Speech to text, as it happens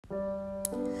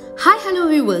Hi, hello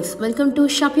viewers, welcome to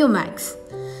Shop Your Max.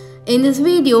 In this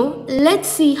video, let's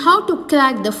see how to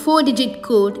crack the 4-digit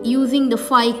code using the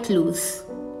 5 clues.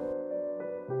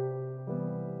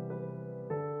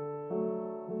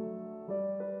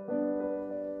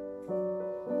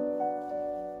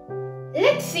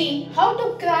 Let's see how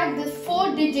to crack this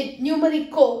 4-digit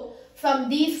numeric code from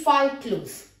these 5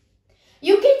 clues.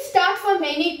 You can start from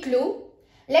any clue.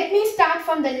 Let me start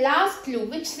from the last clue,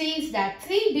 which says that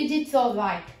 3 digits are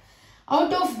right.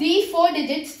 Out of these 4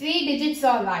 digits, 3 digits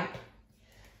are right.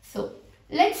 So,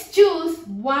 let's choose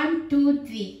 1, 2,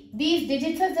 3. These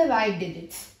digits are the right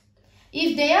digits.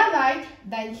 If they are right,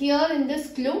 then here in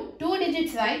this clue, 2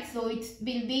 digits right, so it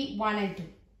will be 1 and 2.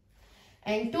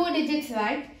 And 2 digits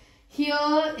right,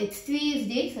 here it's 3 is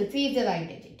there, so 3 is the right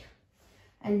digit.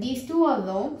 And these 2 are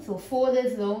wrong, so 4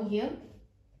 is wrong here.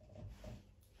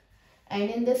 And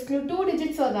in this clue, 2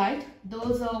 digits are right,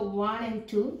 those are 1 and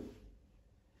 2.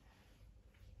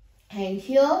 And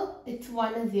here, it's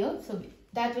 1 is here, so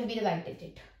that will be the right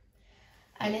digit.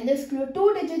 And in this clue,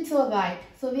 2 digits are right,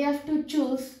 so we have to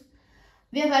choose,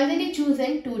 we have already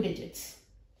chosen 2 digits.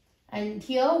 And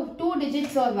here, 2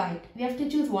 digits are right, we have to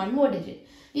choose 1 more digit.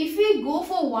 If we go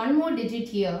for 1 more digit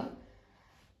here,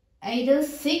 either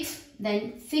 6,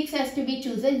 then 6 has to be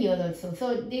chosen here also.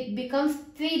 So, it becomes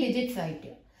 3 digits right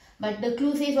here. But the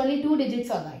clue says only 2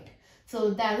 digits are right. So,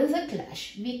 there is a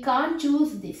clash. We can't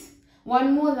choose this.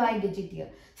 1 more right digit here.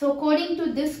 So, according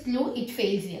to this clue, it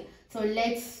fails here. So,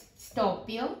 let's stop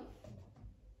here.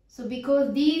 So,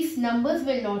 because these numbers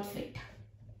will not fit.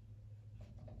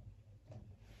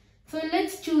 So,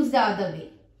 let's choose the other way.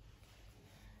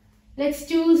 Let's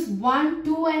choose 1,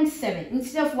 2 and 7.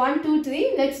 Instead of 1, 2,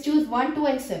 3, let's choose 1, 2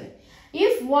 and 7.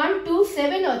 If 1, 2,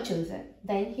 7 are chosen,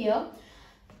 then here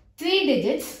 3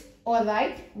 digits are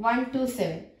right, 1, 2,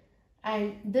 7.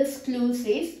 And this clue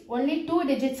says only 2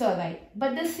 digits are right.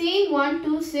 But the same 1,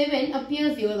 2, 7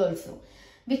 appears here also.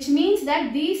 Which means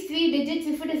that these 3 digits,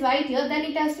 if it is right here, then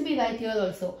it has to be right here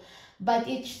also. But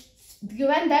it's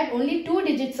given that only 2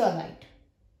 digits are right.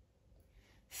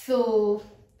 So,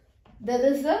 there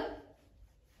is a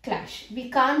clash. We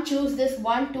can't choose this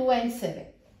 1, 2 and 7.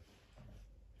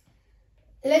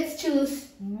 Let's choose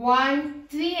 1,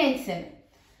 3 and 7.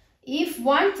 If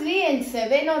 1, 3 and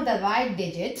 7 are the right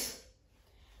digits,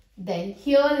 then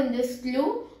here in this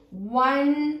clue,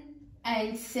 1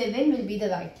 and 7 will be the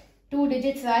right. 2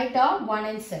 digits right are 1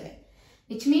 and 7.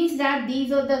 Which means that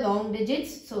these are the wrong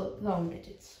digits, so wrong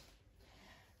digits.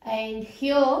 And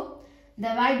here, the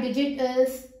right digit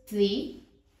is 3.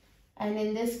 And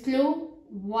in this clue,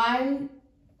 1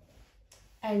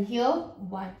 and here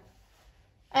 1.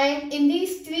 And in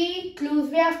these 3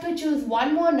 clues, we have to choose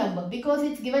 1 more number because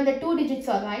it's given the 2 digits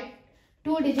are right.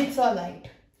 2 digits are right.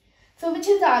 So, which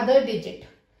is the other digit?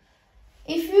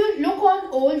 If you look on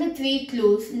all the 3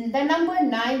 clues, the number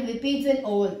 9 repeats in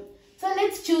all. So,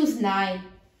 let's choose 9.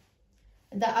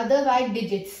 The other right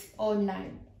digits are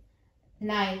 9.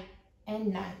 9 and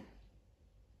 9.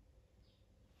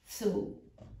 So,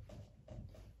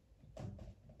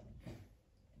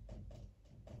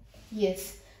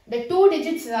 yes. The 2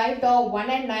 digits right are 1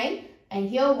 and 9, and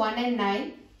here 1 and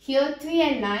 9, here 3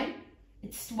 and 9,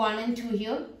 it's 1 and 2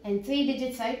 here, and 3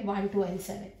 digits right, 1, 2 and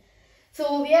 7.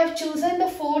 So, we have chosen the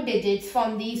 4 digits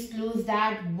from these clues,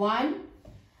 that 1,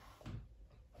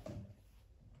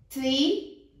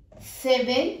 3,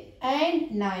 7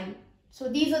 and 9. So,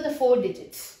 these are the 4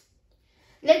 digits.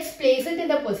 Let's place it in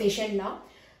the position now.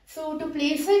 So, to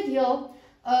place it here,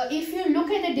 if you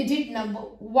look at the digit number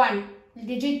 1,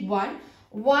 digit 1,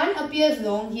 1 appears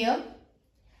wrong here,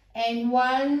 and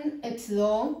 1 it's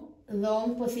wrong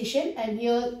position, and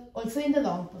here also in the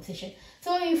wrong position.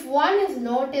 So if 1 is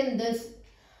not in this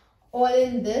or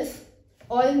in this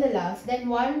or in the last, then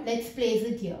 1, let's place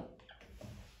it here.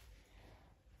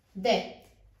 Then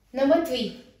number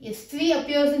 3, yes, 3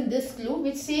 appears in this clue,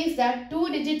 which says that 2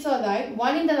 digits are right,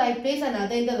 1 in the right place,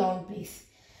 another in the wrong place.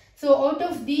 So out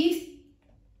of these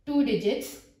 2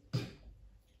 digits,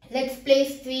 let's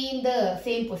place 3 in the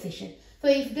same position. So,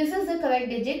 if this is the correct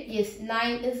digit, yes,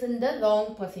 9 is in the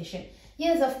wrong position.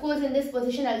 Yes, of course, in this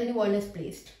position, already 1 is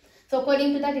placed. So,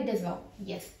 according to that, it is wrong.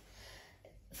 Yes.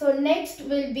 So, next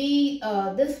will be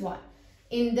this one.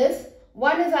 In this,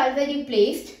 1 is already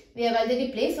placed. We have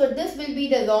already placed. So, this will be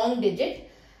the wrong digit,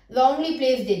 wrongly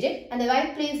placed digit. And the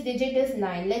right placed digit is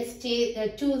 9. Let's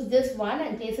choose this one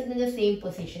and place it in the same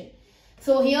position.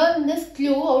 So, here in this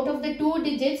clue, out of the 2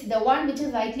 digits, the one which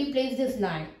is rightly placed is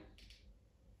 9.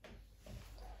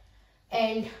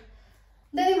 And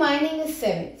the remaining is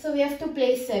 7. So, we have to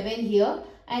place 7 here.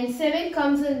 And 7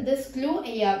 comes in this clue.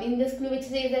 Yeah, in this clue which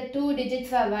says that 2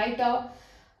 digits are right or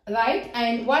right,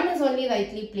 and 1 is only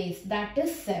rightly placed, that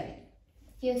is 7.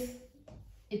 Yes,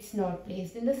 it's not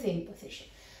placed in the same position.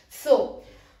 So,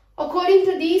 according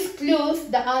to these clues,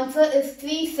 the answer is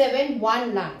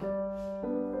 3719.